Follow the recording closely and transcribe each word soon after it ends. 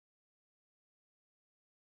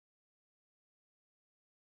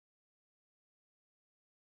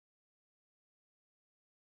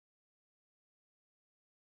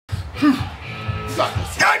You got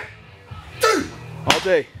this. All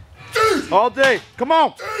day. All day. Come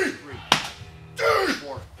on. 3,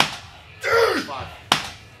 4, 5,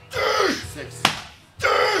 6,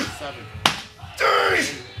 7,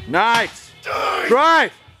 8, Nice.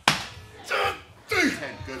 Drive. 10.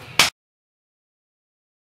 Good.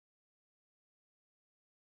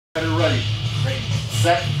 Get it ready.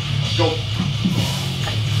 Set. Go.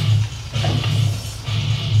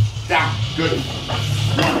 Down. Good.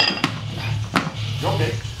 1. You're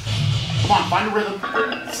okay. Come on, find a rhythm.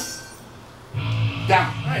 Down.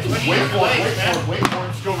 Nice. Wait for it. Wait for it.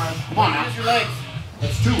 Let's go, man. Come on now. Use your legs.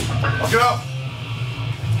 That's 2. Let's go.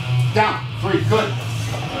 Down. 3. Good.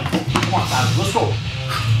 Come on, Tyler. Let's go.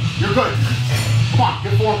 You're good. Come on.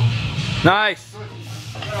 Get 4. Nice. Good.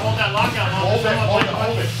 You gotta hold that lockout longer. Hold it. Hold it.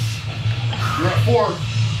 Hold it. You're at 4. Hold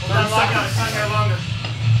that lockout. It's not there longer.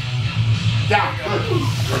 Down. Good.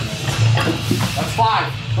 That's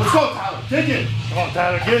 5. Let's go, Tyler. Kick it. Come on,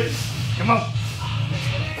 Tyler, get it. Come on.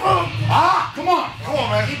 Come on. Come on,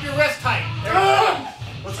 man. Keep your wrist tight.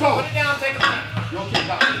 Let's go. Put it down. Take a beat. You're okay. You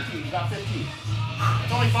got 15. You got 15.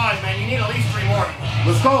 It's only 5, man. You need at least 3 more.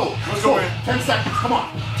 Let's go. Let's go. 10 seconds. Come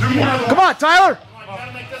on. 2 more. Come on, Tyler. Come on, you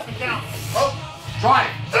gotta make this one count. Try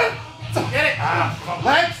it. Get it.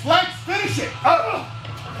 Legs. Legs. Finish it.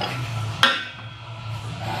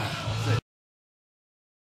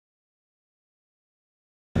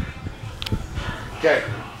 Okay.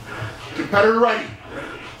 Competitor ready.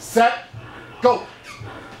 Set. Go.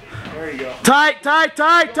 There you go. Tight, tight,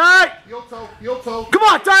 tight, tight. Heel toe. Heel toe. Come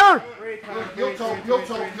on, Tyler. Heel toe. Heel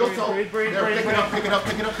toe. Heel toe. There. Pick it up. Pick it up.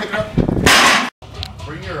 Pick it up. Pick it up.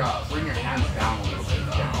 Bring your hands down a little bit.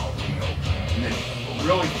 Down. And then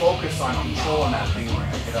really focus on controlling that thing when you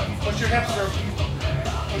pick it up. Push your hips through.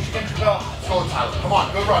 Push against your belt. Let's go, Tyler. Come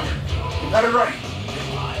on. Good run here. Competitor ready.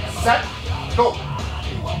 Set. Go.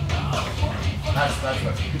 That's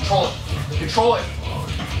good. Control it. Control it.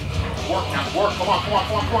 Work now. Work. Come on. Come on.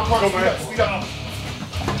 Come on. Come on. Come on. Speed up. Speed up.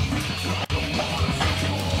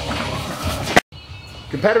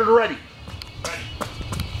 Competitor ready.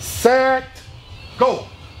 Set. Go.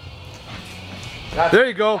 There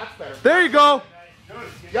you go. There you go.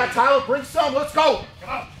 Yeah, Tyler, bring some. Let's go. Come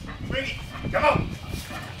on. Bring it. Come on.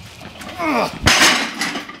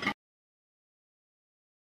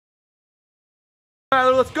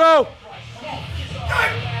 Tyler, let's go.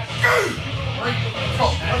 Let's go.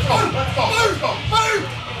 Let's go. Let's go. Let's go.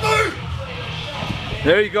 Move.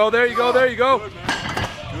 There you go. There you go. There you go.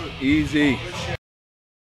 Easy.